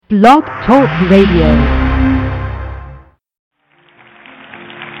Blog Talk Radio.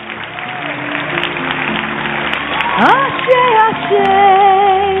 Ashe, Ashe,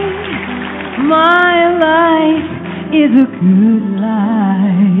 my life is a good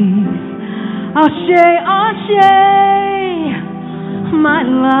life. Ashe, Ashe, my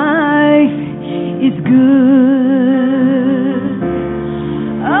life is good.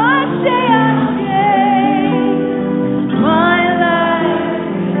 Ashe, Ashe, my life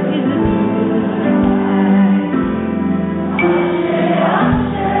is a good life. Ashe,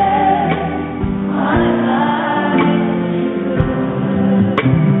 Ashe, my life.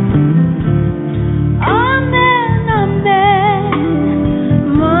 Amen, amen.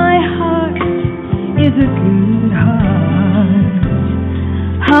 My heart is a good heart.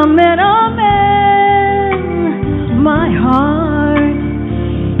 Amen, amen. My heart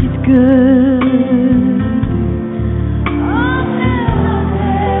is good. Amen,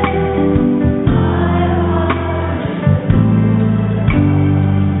 amen. My heart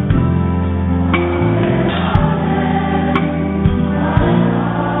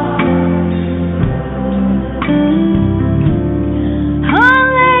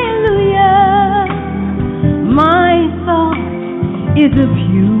Hallelujah. My thought is a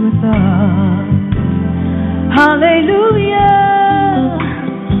pure thought. Hallelujah.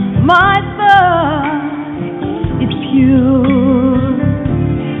 My thought is pure.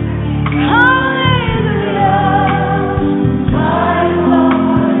 Hallelujah. My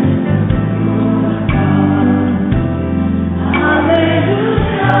thought is a pure thought. Hallelujah. My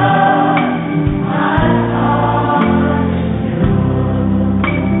thought is pure.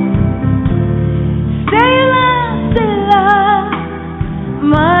 Selah, Selah.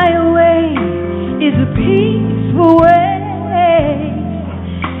 My way is a peaceful way.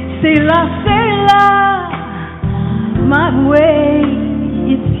 Selah, Selah, my way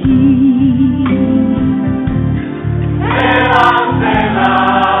is peace. Selah, Selah,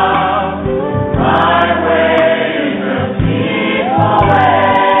 my way is a peaceful way. Selah, Selah,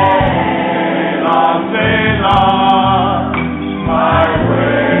 my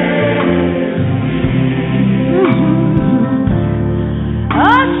way is peace.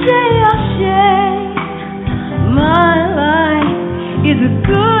 Ashe, Ashe, my life is a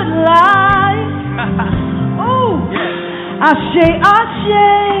good life. Oh, Ashe, Ashe,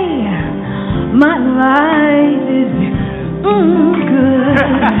 my life is good.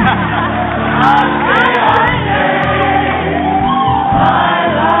 Ashe, Ashe, my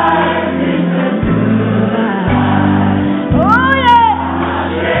life is a good life. Oh yeah.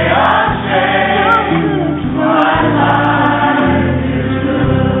 Ashe, Ashe, my life is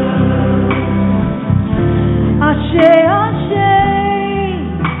good. Ashe, Ashe,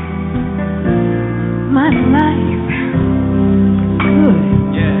 my life good.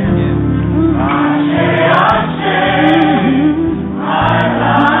 Ashe, Ashe, my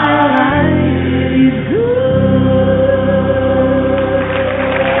life is good.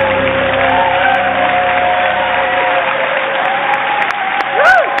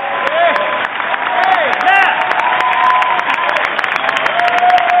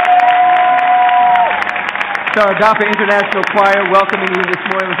 Our Agape International Choir welcoming you this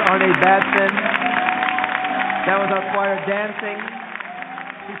morning was Arne Batson. That was our choir dancing.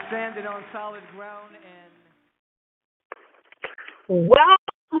 She's standing on solid ground and...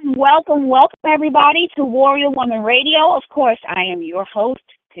 Welcome, everybody, to Warrior Woman Radio. Of course, I am your host,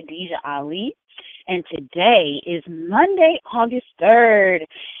 Khadijah Ali, and today is Monday, August 3rd,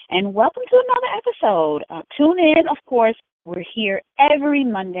 and welcome to another episode. Tune in, of course. We're here every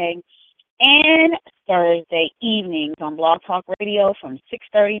Monday and Thursday evenings on Blog Talk Radio from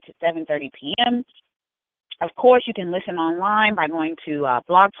 6:30 to 7:30 p.m. Of course, you can listen online by going to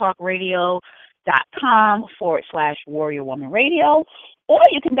blogtalkradio.com/Warrior Woman Radio, or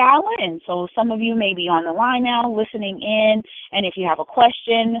you can dial in. So some of you may be on the line now listening in, and if you have a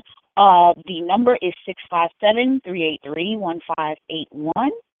question, the number is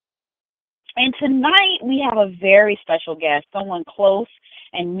 657-383-1581. And tonight we have a very special guest, someone close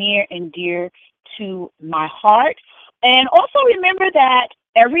and near and dear to my heart. And also remember that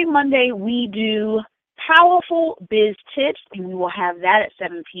every Monday we do powerful biz tips, and we will have that at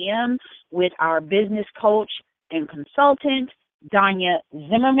 7 p.m. with our business coach and consultant, Danya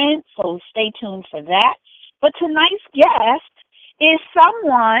Zimmerman. So stay tuned for that. But tonight's guest is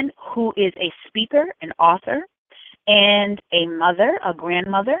someone who is a speaker, an author, and a mother, a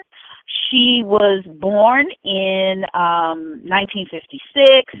grandmother. She was born in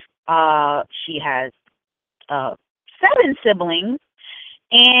 1956. She has 7 siblings,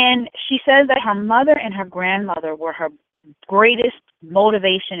 and she says that her mother and her grandmother were her greatest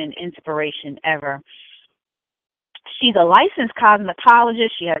motivation and inspiration ever. She's a licensed cosmetologist.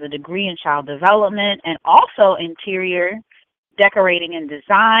 She has a degree in child development and also interior decorating and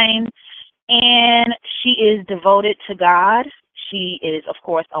design. And she is devoted to God. She is, of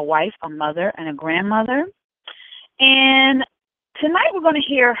course, a wife, a mother, and a grandmother. And tonight we're going to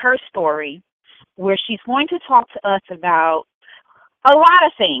hear her story, where she's going to talk to us about a lot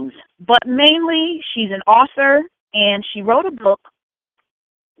of things, but mainly she's an author, and she wrote a book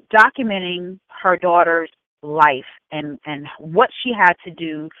documenting her daughter's life and what she had to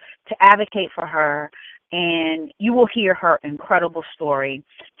do to advocate for her, and you will hear her incredible story.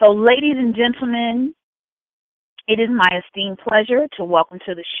 So, ladies and gentlemen, it is my esteemed pleasure to welcome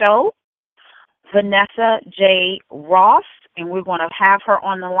to the show Vanessa J. Ross, and we're going to have her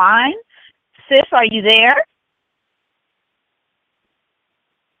on the line. Sis, are you there?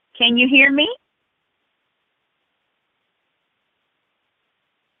 Can you hear me?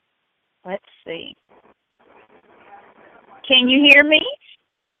 Let's see. Can you hear me?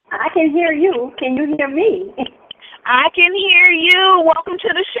 I can hear you. Can you hear me? I can hear you. Welcome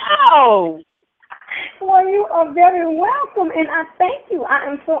to the show. Well, you are very welcome, and I thank you. I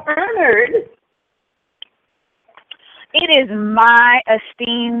am so honored. It is my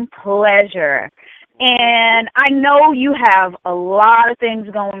esteemed pleasure. And I know you have a lot of things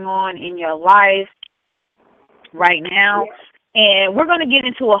going on in your life right now. Yes. And we're going to get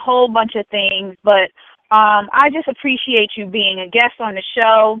into a whole bunch of things, but I just appreciate you being a guest on the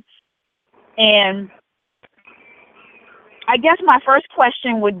show. And I guess my first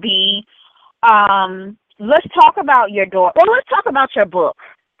question would be, let's talk about your daughter. Well, let's talk about your book,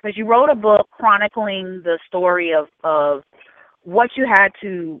 because you wrote a book chronicling the story of what you had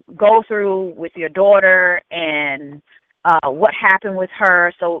to go through with your daughter and what happened with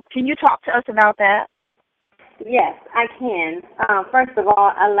her. So can you talk to us about that? Yes, I can. First of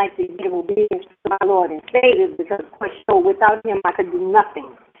all, I'd like to give obedience to my Lord and Savior because, of course, without Him, I could do nothing.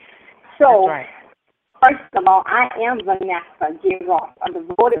 So, That's right. First of all, I am Vanessa J. Ross, a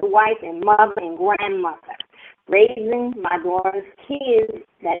devoted wife and mother and grandmother, raising my daughter's kids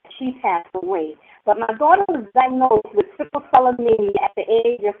that she passed away. But my daughter was diagnosed with sickle cell anemia at the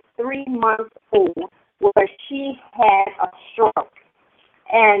age of 3 months old, where she had a stroke.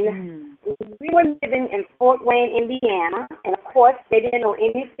 And we were living in Fort Wayne, Indiana, and of course they didn't know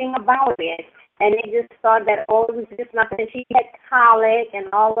anything about it, and they just thought that, oh, it was just nothing. She had colic and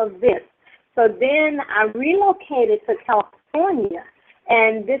all of this. So then I relocated to California,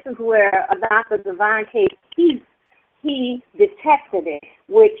 and this is where a Dr. Divine K. Peace, he detected it,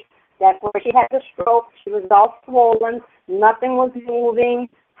 which that's where she had the stroke. She was all swollen, nothing was moving,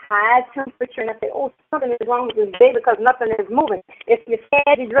 high temperature, and I said, oh, something is wrong with this baby because nothing is moving. If your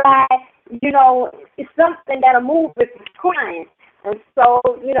head is dry, it's something that'll move if it's crying. And so,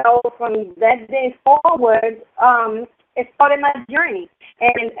 from that day forward, it started my journey.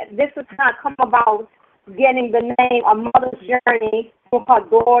 And this is how I come about getting the name A Mother's Journey through her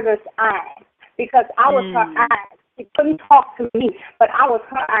daughter's eyes, because I was her eyes. She couldn't talk to me, but I was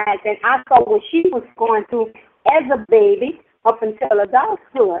her eyes, and I saw what she was going through as a baby up until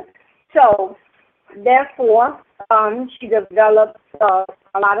adulthood. So, therefore, she developed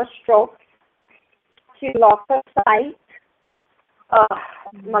a lot of strokes. She lost her sight.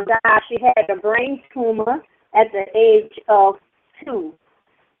 My God, she had a brain tumor at the age of 2.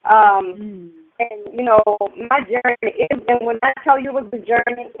 And, my journey, and when I tell you it was a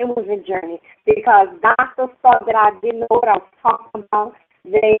journey, it was a journey, because doctors thought that I didn't know what I was talking about.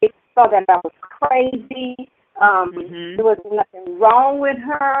 They thought that I was crazy. There was nothing wrong with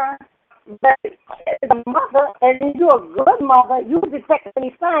her. But as a mother, and you're a good mother, you detect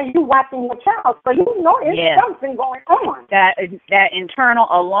any signs, you watching your child, so you know there's something going on. That internal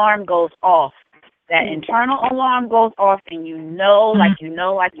alarm goes off. That internal alarm goes off, and you know.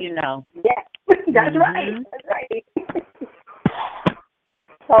 Yes, that's right. That's right.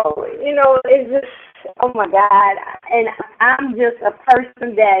 So, it's just, oh my God. And I'm just a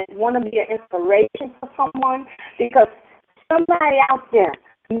person that want to be an inspiration for someone, because somebody out there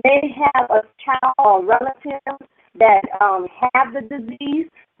may have a child or relative that have the disease.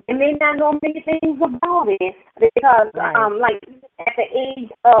 They may not know many things about it, because, like, at the age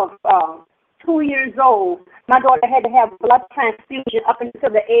of 2 years old, my daughter had to have blood transfusion up until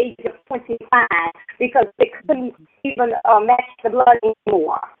the age of 25 because they couldn't even match the blood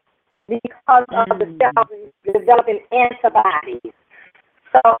anymore because of the cells developing antibodies.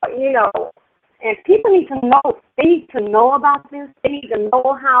 So, and people need to know. They need to know about this. They need to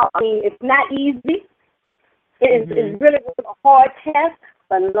know how. It's not easy. It's really a hard test,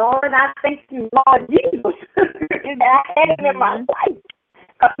 But Lord, I thank you, Lord Jesus, that I had him in my life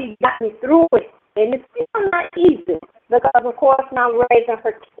because he got me through it. And it's still not easy because, of course, now I'm raising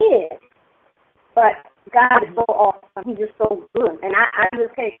her kids. But God is so awesome. He's just so good. And I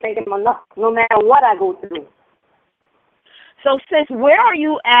just can't thank him enough, no matter what I go through. So, sis, where are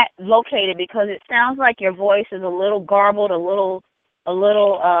you located? Because it sounds like your voice is a little garbled,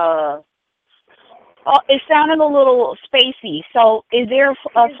 it sounded a little spacey. So is there a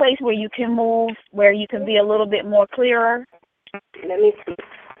place where you can move, where you can be a little bit more clearer? Let me see.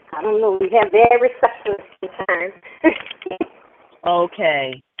 I don't know. We have very reception sometimes.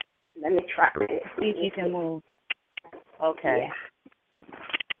 Okay. Let me try it. See if you can move. Okay.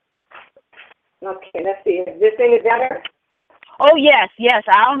 Yeah. Okay, let's see. Is this any better? Oh, yes.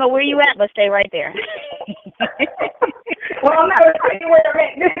 I don't know where you at, but stay right there. Well, I'm not going to tell you where I'm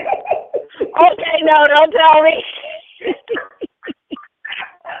at. Okay, no, don't tell me.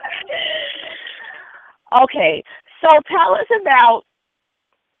 Okay, so tell us about,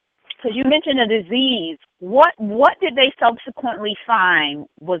 because you mentioned a disease, what did they subsequently find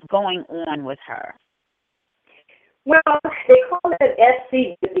was going on with her? Well, they call it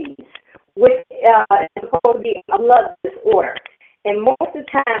SC disease, which is supposed to be a blood disorder. And most of the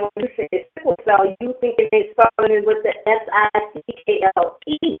time when you say sickle cell, you think it's starting with the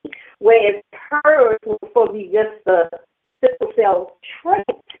SICKLE, whereas hers was supposed to be just the sickle cell trait.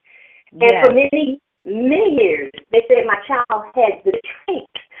 And for many years, they said my child had the trait.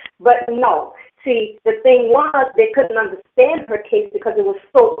 But no. See, the thing was they couldn't understand her case because it was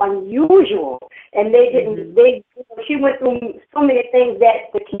so unusual. And they didn't, she went through so many things that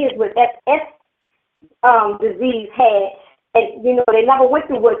the kids with SS disease had. And, they never went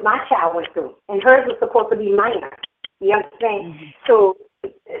through what my child went through. And hers was supposed to be minor. You understand? Mm-hmm. So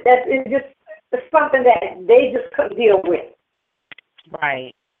it's something that they just couldn't deal with.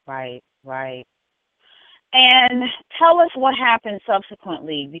 Right. And tell us what happened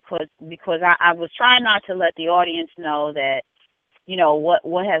subsequently, because I was trying not to let the audience know that,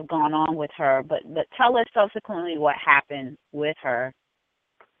 what has gone on with her. But tell us subsequently what happened with her.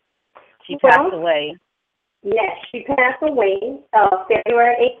 She passed away. Yes, she passed away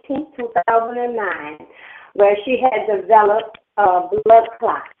February 18, 2009, where she had developed blood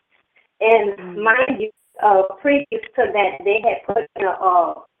clots. And mind you, previous to that, they had put in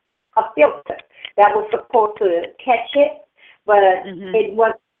a filter that was supposed to catch it, but it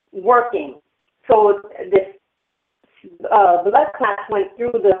wasn't working. So this blood clots went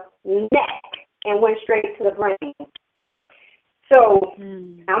through the neck and went straight to the brain. So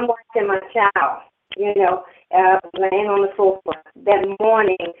I'm watching my child. Laying on the sofa. That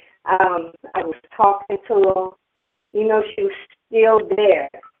morning, I was talking to her. She was still there.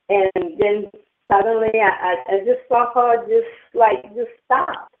 And then suddenly, I just saw her just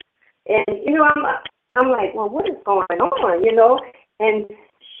stop. And, I'm like, well, what is going on, And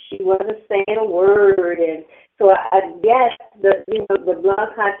she wasn't saying a word. And so I guess the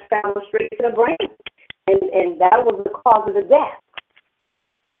blood clots traveled straight to the brain. And that was the cause of the death.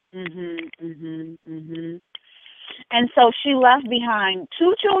 And so she left behind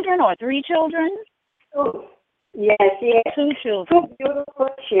 2 children or 3 children? Oh, yes, she had 2 children. 2 beautiful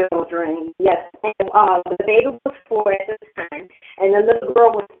children. Yes, and the baby was 4 at the time, and the little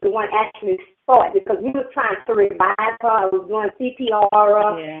girl was the one actually saw it because we were trying to revive her. I was doing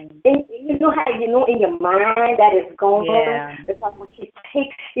CPR. Yeah. And you know how in your mind that it's going on? Because when she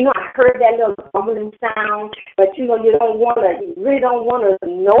takes, I heard that little rumbling sound, but you really don't want to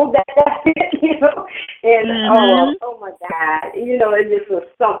know that that's it, And oh my God, it just was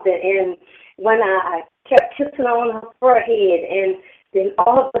something. And when I kept kissing on her forehead, and then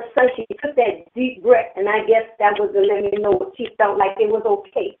all of a sudden she took that deep breath, and I guess that was to let me know what she felt like it was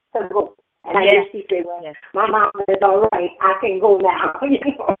okay to go. And I guess she said, well, my mom is all right. I can go now,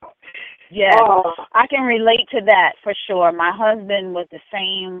 Yes, I can relate to that for sure. My husband was the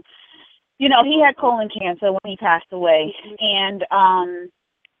same. He had colon cancer when he passed away. And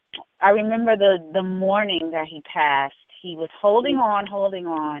I remember the morning that he passed, he was holding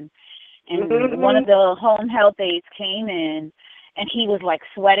on. And one of the home health aides came in, and he was like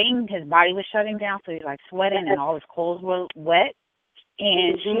sweating. His body was shutting down, so he was like sweating, and all his clothes were wet.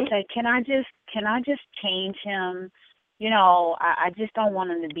 And she said, "Can I just change him? I just don't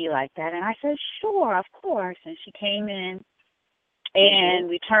want him to be like that." And I said, "Sure, of course." And she came in, and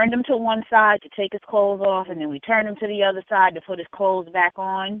we turned him to one side to take his clothes off, and then we turned him to the other side to put his clothes back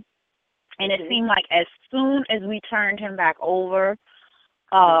on. And it seemed like as soon as we turned him back over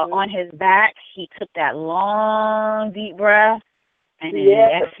on his back, he took that long, deep breath, and then he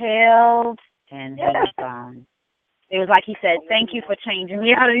exhaled, and he was gone. It was like he said, "Thank you for changing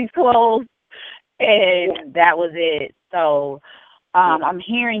me out of these clothes," and that was it. So I'm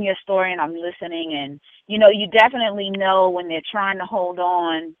hearing your story and I'm listening, and you definitely know when they're trying to hold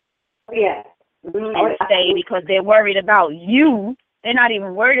on Yeah. and stay because they're worried about you. They're not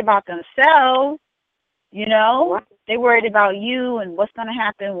even worried about themselves. They're worried about you and what's going to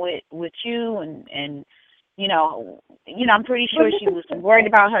happen with you, and I'm pretty sure she was worried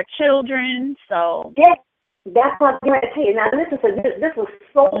about her children. So yes, that's what I'm going to tell you. Now listen to this. This was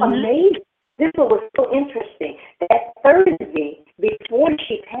so amazing. This was so interesting. That Thursday, before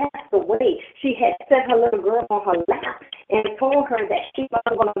she passed away, she had set her little girl on her lap and told her that she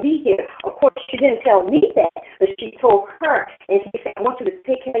wasn't going to be here. Of course, she didn't tell me that, but she told her, and she said, "I want you to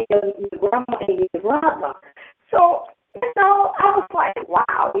take care of your grandma and your brother." So, I was like,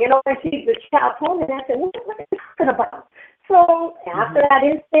 wow, and the child told me, and I said, what are you talking about? So, after that, I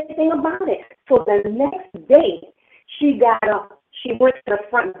didn't say anything about it. So, the next day, she got up. She went to the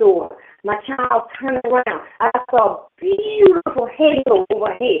front door. My child turned around. I saw a beautiful halo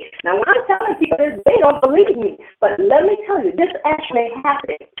overhead. Now, when I'm telling people this, they don't believe me. But let me tell you, this actually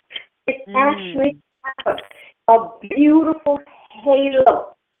happened. It actually happened. A beautiful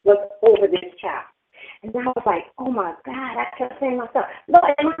halo was over this child. And I was like, oh, my God. I kept saying to myself, Lord,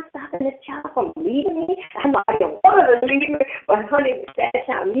 am I stopping this child from leaving me? I'm like, I don't want her to leave me. But, honey, that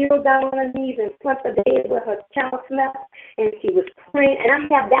child kneeled down on her knees in front of the bed where her child slept, and she was praying. And I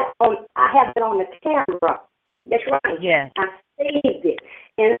have that on the camera. That's right. Yeah. I saved it.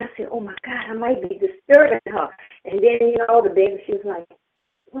 And I said, oh, my God, I might be disturbing her. And then, the baby, she was like,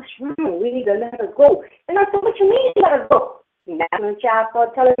 what's wrong? We need to let her go. And I said, what you mean let her go? And that's when the child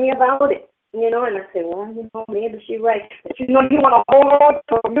started telling me about it. And I said, well, maybe she's right. But you want to hold on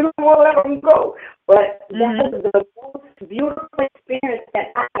to her. You don't want to let them go. But that was the most beautiful experience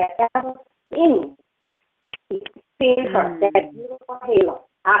that I had ever seen. Seeing her, that beautiful halo.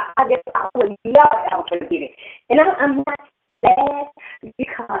 I guess I would never ever forget it. And I'm not sad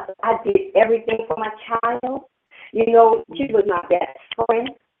because I did everything for my child. She was my best friend.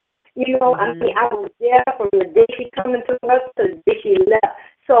 I was there from the day she came into us to the day she left.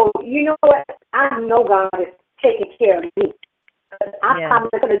 So, you know what? I know God is taking care of me. I'm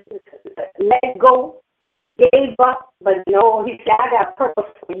probably going to let go, gave up, but no, he said, I got a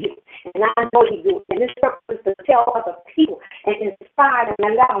purpose for you. And I know he do. And this purpose is to tell other people and inspire them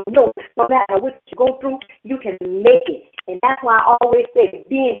and let them know no matter what you go through, you can make it. And that's why I always say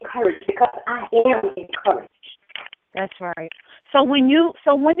be encouraged, because I am encouraged. That's right. So when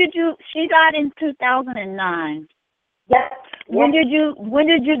did you? She died in 2009. Yes. When did you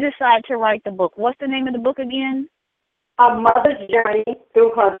decide to write the book? What's the name of the book again? A Mother's Journey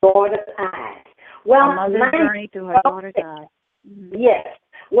Through Her Daughter's Eyes. Well, A Mother's Journey Through Her Daughter's Eyes. Yes.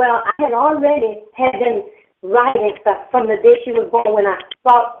 Well, I had been writing stuff from the day she was born when I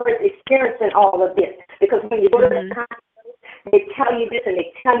first experiencing all of this. Because when you go to the hospital, they tell you this and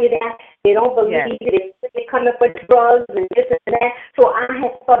they tell you that. They don't believe it. They come up with drugs and this and that. So I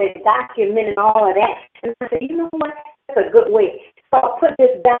had started documenting all of that. And I said, you know what? That's a good way. So I put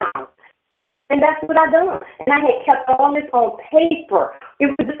this down. And that's what I done. And I had kept all this on paper. It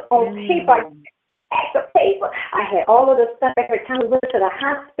was just on paper. The paper. I had all of the stuff every time we went to the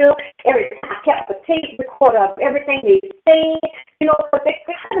hospital. Every time I kept a tape recorder of everything they said. But they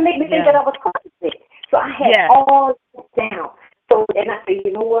tried to make me think that I was crazy. So I had all this down. So and I said,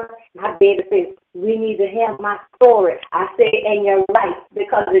 you know what? My baby says, we need to have my story. I said, and you're right,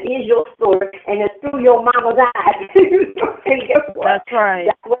 because it is your story, and it's through your mama's eyes. And guess what? That's right.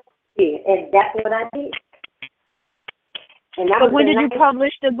 That's what I did, and that's what I did. And that so when did you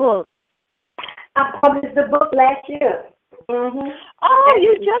publish the book? I published the book last year. Oh,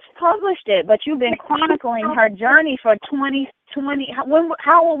 you just published it, but you've been chronicling her journey for 20.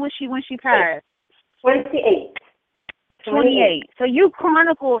 How old was she when she passed? 28. 28. So you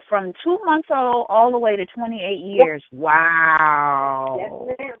chronicled from 2 months old all the way to 28 years. Yep. Wow. Yes,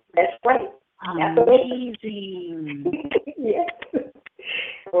 ma'am. That's right. Amazing. Yes.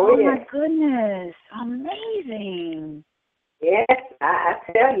 Oh, my goodness. Amazing. Yes, I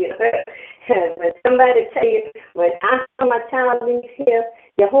tell you. When somebody tell you, when I saw my child leave here,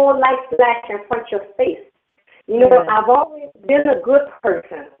 your whole life flash in front of your face. I've always been a good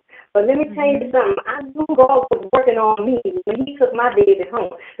person. But let me tell you something. I knew God was working on me when he took my baby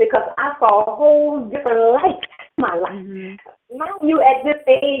home, because I saw a whole different life in my life. Mind you, at this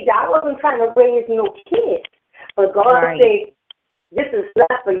age, I wasn't trying to raise no kids. But God said, this is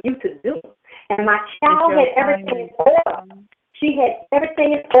left for you to do. And my child had everything in order. She had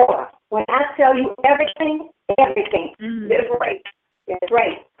everything in order. When I tell you everything. That's right. That's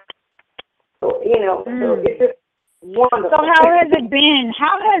right. So, so it's just So how has it been?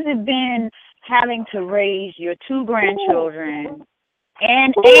 How has it been having to raise your 2 grandchildren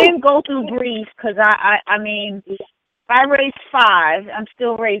and go through grief? Because I mean, I raised 5. I'm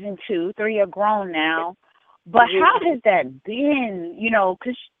still raising 2. 3 are grown now. But how has that been? You know,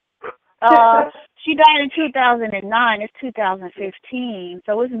 because she died in 2009. It's 2015,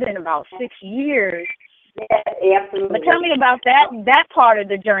 so it's been about 6 years. Yeah, absolutely. But tell me about that part of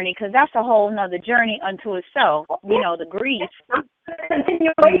the journey, because that's a whole nother journey unto itself. You know, the grief.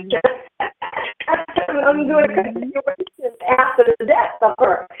 Continuation. I'm doing a continuation after the death of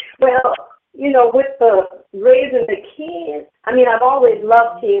her. Well, you know, with the raising the kids, I mean, I've always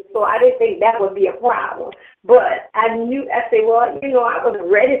loved kids, so I didn't think that would be a problem. But I said, well, you know, I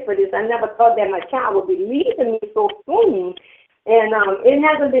wasn't ready for this. I never thought that my child would be leaving me so soon. And it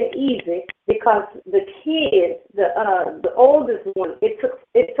hasn't been easy because the kids, the oldest one, it took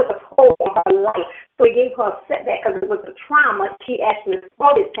a toll on her life. So it gave her a setback because it was a trauma she actually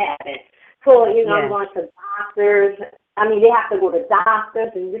thought it happened. So, you know, I'm going to doctors. I mean, they have to go to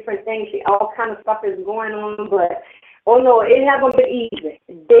doctors and different things. All kind of stuff is going on. But, oh, no, it hasn't been easy.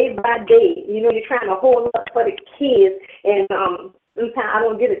 Day by day, you know, you're trying to hold up for the kids. And sometimes I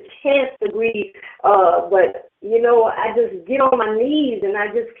don't get a chance to grieve, but, you know, I just get on my knees and I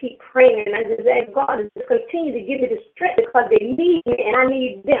just keep praying and I just ask God to just continue to give me the strength because they need me and I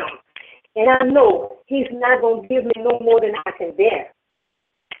need them. And I know He's not going to give me no more than I can bear.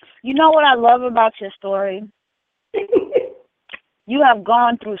 You know what I love about your story? You have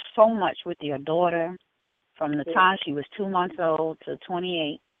gone through so much with your daughter from the time she was 2 months old to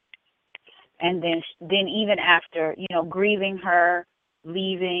 28. And then even after, you know, grieving her,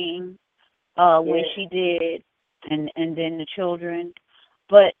 leaving when she did, and then the children.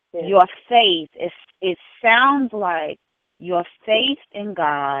 But your faith, it sounds like your faith in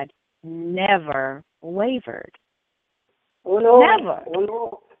God never wavered. Oh, no. Never. Oh,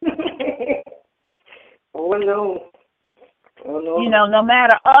 no. Oh, no. Oh, no. You know, no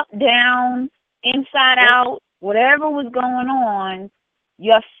matter up, down, inside out, whatever was going on,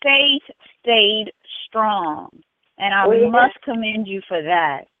 your faith stayed strong. And I must commend you for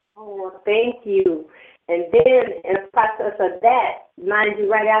that. Oh, thank you. And then in the process of that, mind you,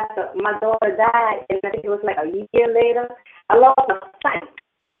 right after my daughter died, and I think it was like a year later, I lost my sight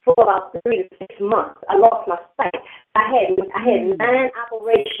for about 3 to 6 months. I lost my sight. I had 9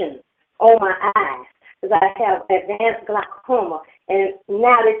 operations on my eyes because I have advanced glaucoma. And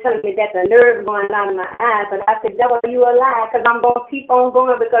now they're telling me that the nerve's going out of my eyes. But I said, devil, you a lie, because I'm going to keep on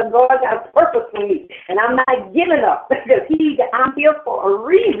going because God got a purpose for me. And I'm not giving up because I'm here for a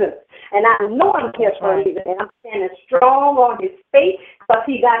reason. And I know I'm here for a reason. And I'm standing strong on His faith because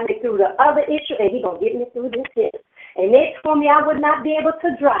He got me through the other issue and He's going to get me through this issue. And they told me I would not be able to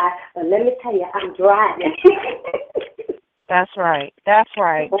drive. But let me tell you, I'm driving. That's right. That's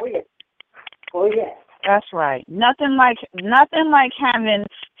right. Oh, yes. Oh, yes. That's right. Nothing like having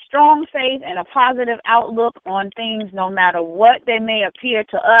strong faith and a positive outlook on things, no matter what they may appear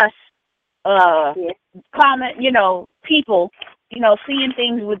to us. People, seeing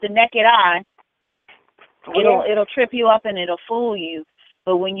things with the naked eye, it'll trip you up and it'll fool you.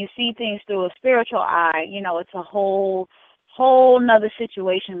 But when you see things through a spiritual eye, it's a whole nother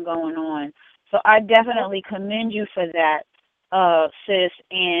situation going on. So I definitely commend you for that. Sis,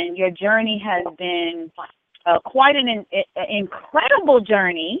 and your journey has been quite an incredible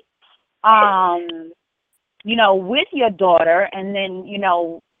journey, with your daughter, and then,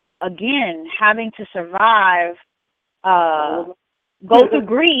 again, having to survive, go through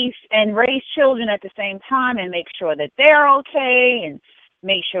grief and raise children at the same time and make sure that they're okay and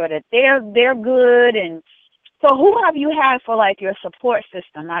make sure that they're good. And so who have you had for, your support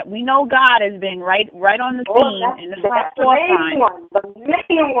system? We know God has been right on the scene in the forefront.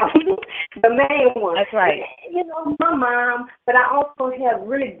 The main one. That's right. My mom, but I also have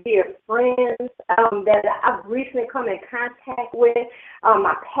really dear friends that I've recently come in contact with.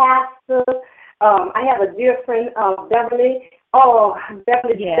 My pastor. I have a dear friend, Beverly. Oh,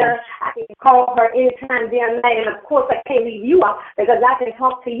 Beverly, sir, I can call her anytime, day and night. And, of course, I can't leave you out because I can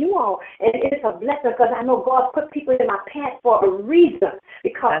talk to you all. And it's a blessing because I know God put people in my path for a reason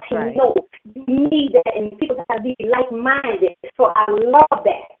because He knows you need that and people got to be like-minded. So I love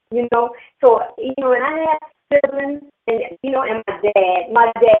that, So, and I have siblings and, and my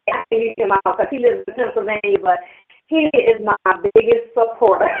dad, I can't leave him out because he lives in Pennsylvania, but he is my biggest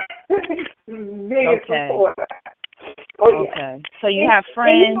supporter. Supporter. Oh, okay. So you have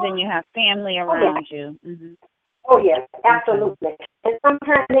friends and you have family around you. Mm-hmm. Oh, yes, absolutely. Okay. And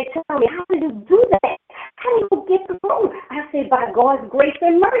sometimes they tell me, how do you do that? How do you get through? I say, by God's grace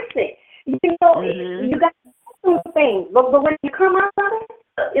and mercy. You got to do things. But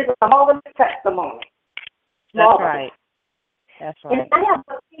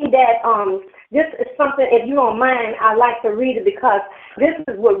if you don't mind, I'd like to read it because this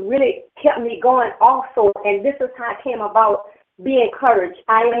is what really kept me going also, and this is how I came about being encouraged.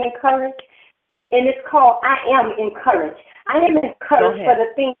 I am encouraged, and it's called I Am Encouraged. I am encouraged for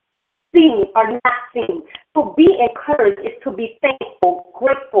the things seen or not seen. To be encouraged is to be thankful,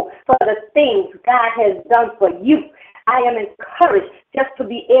 grateful for the things God has done for you. I am encouraged just to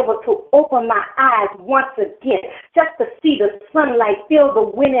be able to open my eyes once again, just to see the sunlight, feel the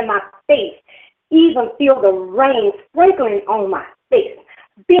wind in my face, even feel the rain sprinkling on my face.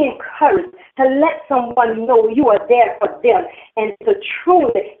 Be encouraged to let someone know you are there for them and to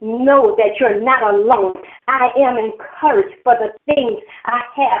truly know that you're not alone. I am encouraged for the things I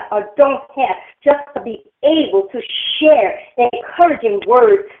have or don't have, just to be able to share encouraging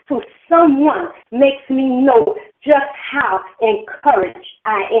words to someone makes me know just how encouraged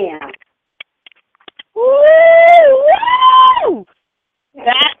I am. Woo!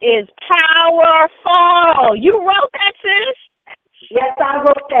 That is powerful. You wrote that, sis? Yes, I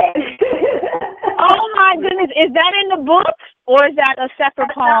wrote that. Oh, my goodness. Is that in the book, or is that a separate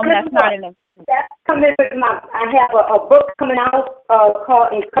poem that's not in the book? That's coming with I have a book coming out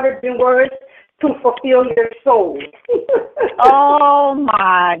called Encouraging Words to Fulfill Your Soul. Oh,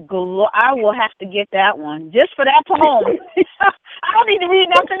 my God. I will have to get that one just for that poem. I don't need to read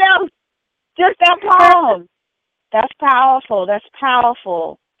nothing else. Just that poem. That's powerful. That's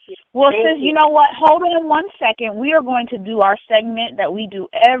powerful. Well, sis, you know what? Hold on 1 second. We are going to do our segment that we do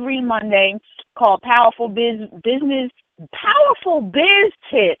every Monday called Powerful Biz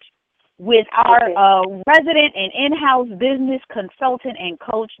Tips with our resident and in-house business consultant and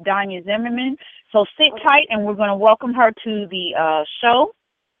coach, Danya Zimmerman. So sit tight, and we're going to welcome her to the show.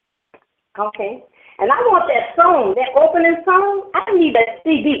 Okay. And I want that song, that opening song. I need that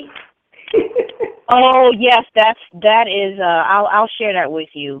CD. Oh yes, that is. I'll share that with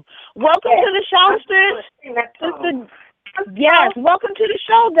you. Welcome to the show, sis. Yes, welcome to the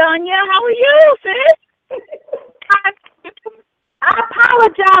show, Danya. How are you, sis? I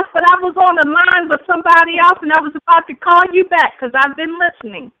apologize, but I was on the line with somebody else, and I was about to call you back because I've been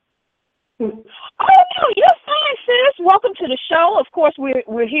listening. Oh no, you're fine, sis. Welcome to the show. Of course,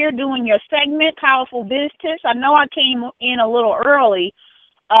 we're here doing your segment, Powerful Biz Tips. I know I came in a little early.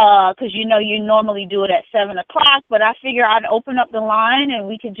 Because you normally do it at 7 o'clock, but I figure I'd open up the line and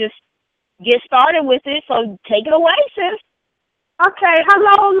we could just get started with it. So take it away, sis. Okay,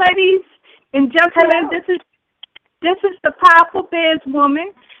 hello, ladies and gentlemen. This is the Powerful Biz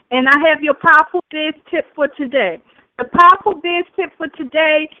Woman, and I have your Powerful Biz Tip for today. The Powerful Biz Tip for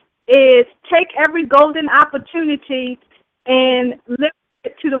today is take every golden opportunity and live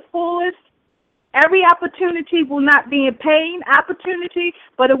it to the fullest. Every opportunity will not be a paying opportunity,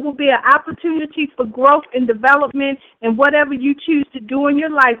 but it will be an opportunity for growth and development in whatever you choose to do in your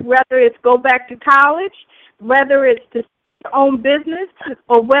life, whether it's go back to college, whether it's to start your own business,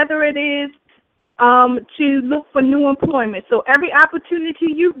 or whether it is to look for new employment. So every opportunity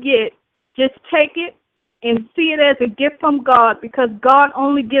you get, just take it and see it as a gift from God, because God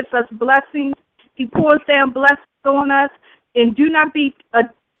only gives us blessings. He pours down blessings on us, and do not be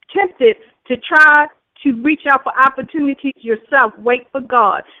tempted to try to reach out for opportunities yourself. Wait for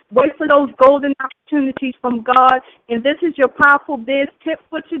God. Wait for those golden opportunities from God. And this is your Powerful Biz Tip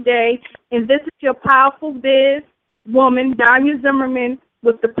for today. And this is your Powerful Biz Woman, Danya Zimmerman,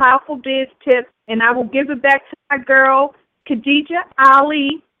 with the Powerful Biz Tip. And I will give it back to my girl, Khadija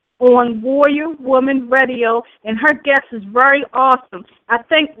Ali, on Warrior Woman Radio. And her guest is very awesome. I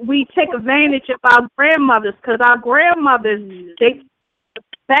think we take advantage of our grandmothers, because our grandmothers, they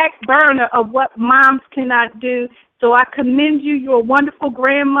back burner of what moms cannot do. So I commend you. You're a wonderful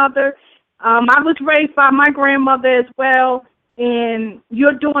grandmother. I was raised by my grandmother as well, and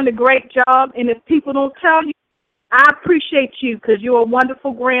you're doing a great job. And if people don't tell you, I appreciate you, because you're a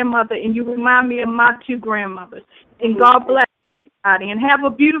wonderful grandmother, and you remind me of my two grandmothers. And God bless everybody. And have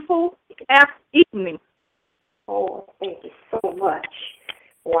a beautiful evening. Oh, thank you so much.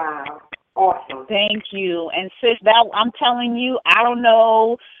 Wow. Awesome. Thank you. And sis, I'm telling you, I don't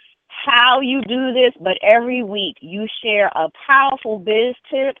know how you do this, but every week you share a powerful biz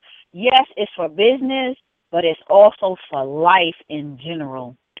tip. Yes, it's for business, but it's also for life in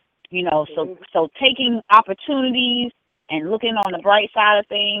general. So taking opportunities and looking on the bright side of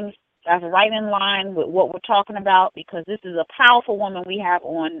things, that's right in line with what we're talking about, because this is a powerful woman we have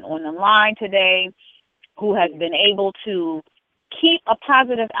on the line today who has been able to keep a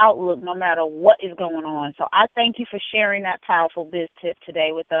positive outlook no matter what is going on. So I thank you for sharing that powerful biz tip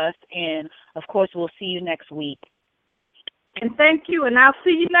today with us. And, of course, we'll see you next week. And thank you, and I'll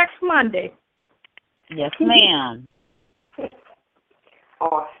see you next Monday. Yes, ma'am.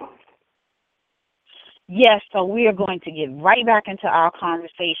 Awesome. Yes, so we are going to get right back into our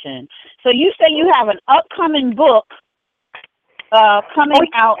conversation. So you say you have an upcoming book coming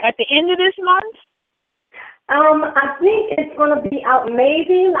out at the end of this month? I think it's going to be out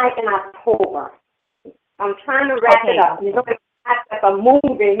maybe like in October. I'm trying to wrap it up. You know, it's like a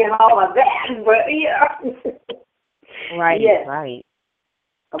movie and all of that, but yeah. Right, yes. right.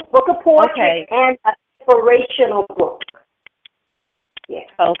 A book of poetry and an inspirational book. Yeah.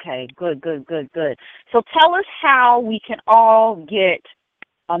 Okay, good. So tell us how we can all get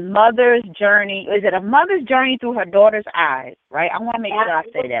a mother's journey. Is it a mother's journey through her daughter's eyes, right? I want to make sure I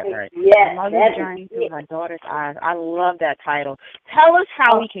say that right. Yes. A mother's journey through her daughter's eyes. I love that title. Tell us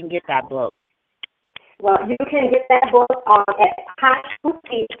how we can get that book. Well, you can get that book at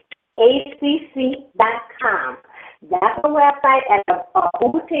poshboutiqueacc.com. That's a website and a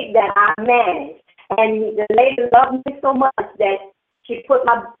boutique that I manage. And the lady loved me so much that she put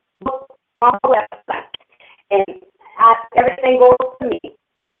my book on the website. And everything goes to me.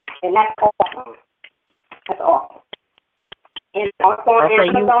 And that's awesome. That's awesome. And it's also on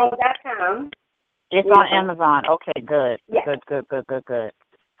Amazon.com. It's on Amazon. Okay, good. Yes. Good.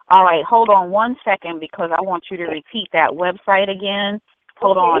 All right, hold on 1 second because I want you to repeat that website again.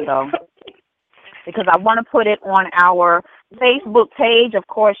 Hold on, though. Because I want to put it on our Facebook page. Of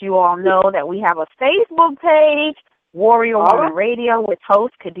course, you all know that we have a Facebook page, Warrior Woman Radio with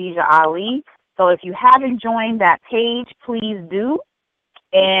host Khadijah Ali. So if you haven't joined that page, please do.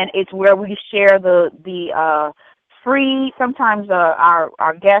 And it's where we share the free, sometimes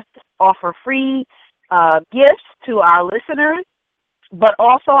our guests offer free gifts to our listeners. But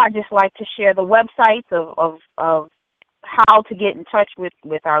also I just like to share the websites of how to get in touch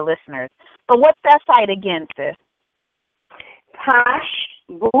with our listeners. So what's that site again, sis?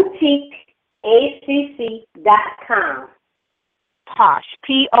 poshboutiqueacc.com. Posh,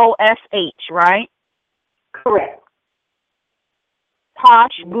 Posh, right? Correct.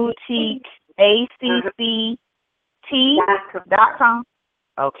 Posh Boutique ACCT.com.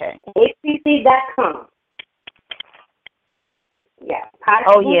 Okay. ACC.com. Yeah.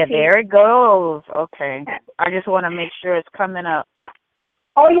 Oh, yeah, there it goes. Okay. I just want to make sure it's coming up.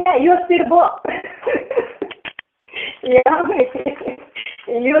 Oh, yeah, you'll see the book. Yeah.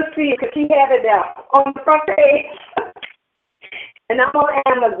 And you'll see it because she had it on the front page. And I'm on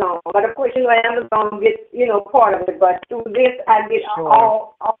Amazon. But, of course, Amazon gets, part of it. But through this, I get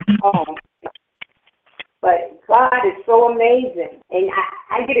all. But God is so amazing. And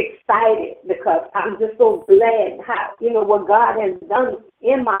I get excited because I'm just so glad how, what God has done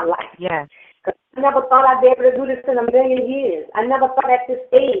in my life. Yes. Because I never thought I'd be able to do this in a million years. I never thought at this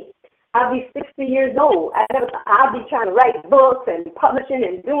age I'd be 60 years old. I never thought I'd be trying to write books and publishing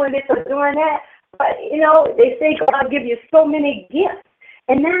and doing this or doing that. But, they say God give you so many gifts.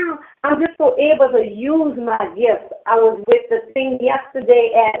 And now I'm just so able to use my gifts. I was with the thing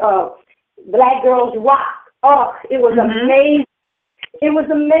yesterday at Black Girls Rock. Oh, it was amazing. It was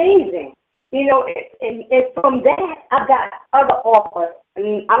amazing. And from that, I got other offers.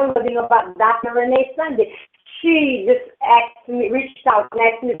 And I don't know if you know about Dr. Renee Sunday. She just reached out and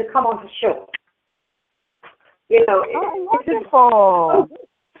asked me to come on the show. Wonderful.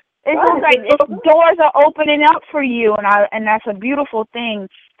 It's just like doors are opening up for you, and that's a beautiful thing.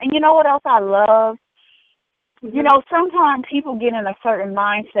 And you know what else I love? Sometimes people get in a certain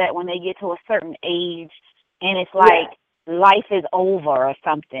mindset when they get to a certain age, and it's like life is over or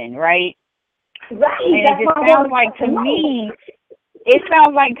something, right? Right. And it just sounds like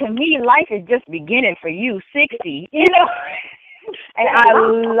to me, life is just beginning for you, 60, And I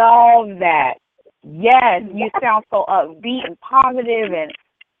love that. Yes, you sound so upbeat and positive, and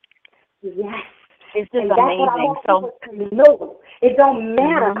it's just amazing. So it don't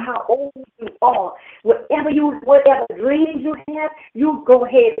matter how old you are. Whatever dreams you have, you go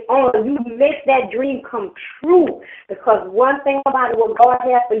ahead on. You make that dream come true. Because one thing about it, what God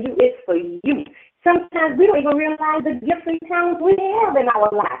has for you is for you. Sometimes we don't even realize the gifts and talents we have in our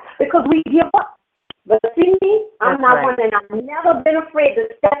life because we give up. But see me, I'm not one, and I've never been afraid to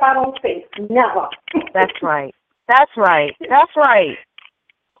step out on faith. Never. That's right.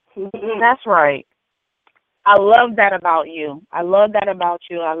 I love that about you. I love that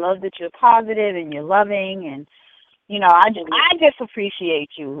you're positive and you're loving, and I just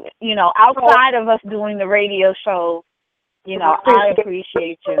appreciate you. Outside of us doing the radio show, I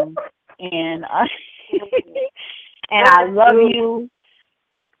appreciate you, and and I love you,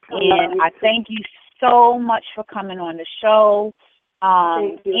 and I thank you so much for coming on the show.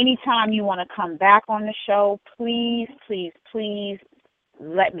 Anytime you want to come back on the show, please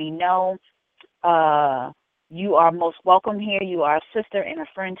let me know. You are most welcome here. You are a sister and a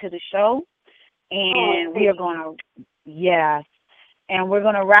friend to the show. And we are going to, yes, and we're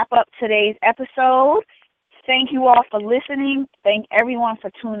going to wrap up today's episode. Thank you all for listening. Thank everyone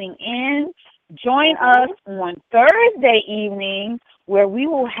for tuning in. Join us on Thursday evening where we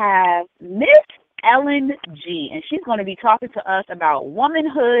will have Miss Ellen G. And she's going to be talking to us about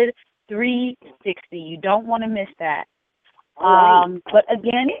Womanhood 360. You don't want to miss that. But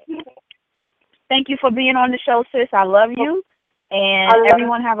again, thank you for being on the show, sis. I love you. And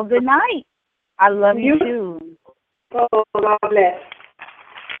everyone have a good night. I love you too. Oh, God bless.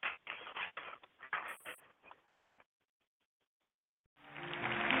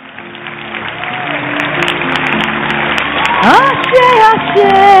 Ashe,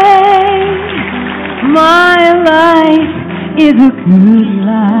 Ashe, my life is a good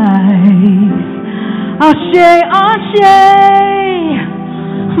life. Ashe, Ashe,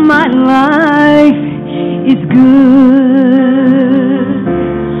 my life is good.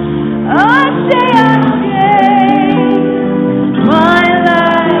 Ashe, Ashe, my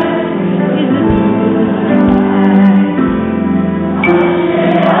life is a good life.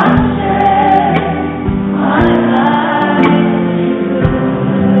 Ashe, Ashe, my life is good.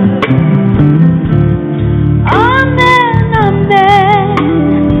 Amen, amen,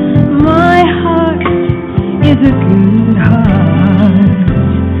 my heart is a good heart.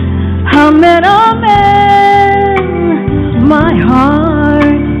 Amen, amen, my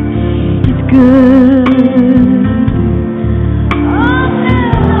heart is good.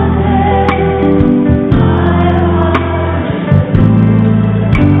 Amen, amen, my heart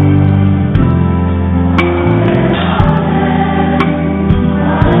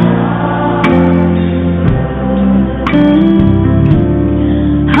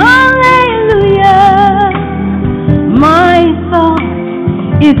hallelujah, my thought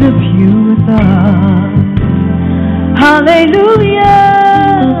is a pure thought. Hallelujah,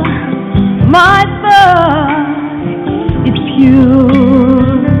 my thought is pure.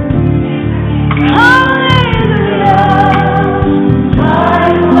 Hallelujah, my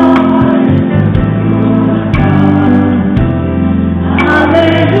thought is pure.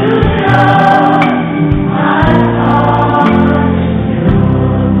 Hallelujah, my thought is pure.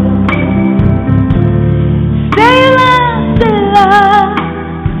 Selah, Selah,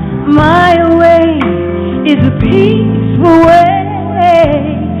 my way is a peaceful way.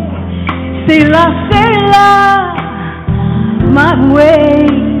 Selah, Selah, my way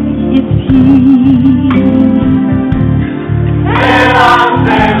is peace. Selah,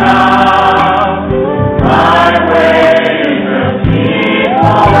 Selah, my way is a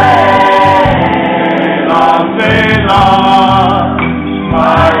peaceful way. Selah, Selah,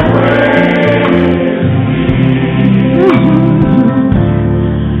 my way is peace.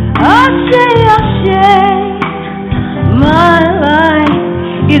 Ashe, Ashe, my life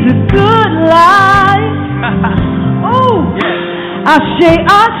is a good life. Oh, Ashe,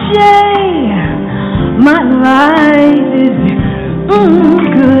 Ashe, my life is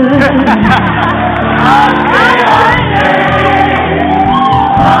good. Ashe, Ashe,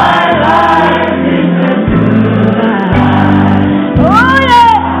 my life is a good life. Oh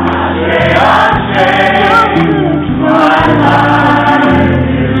yeah. Ashe, Ashe, my life is good.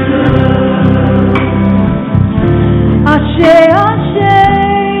 Ashe, Ashe,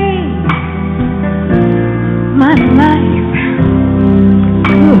 my life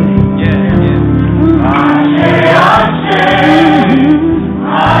good. Ashe, Ashe,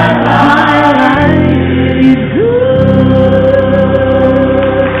 my life is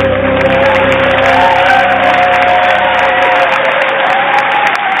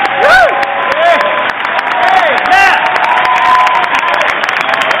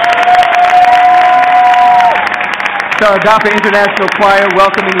Our Agape International Choir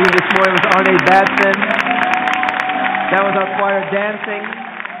welcoming you this morning was Arne Batson. That was our choir dancing.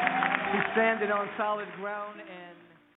 We standing on solid ground. And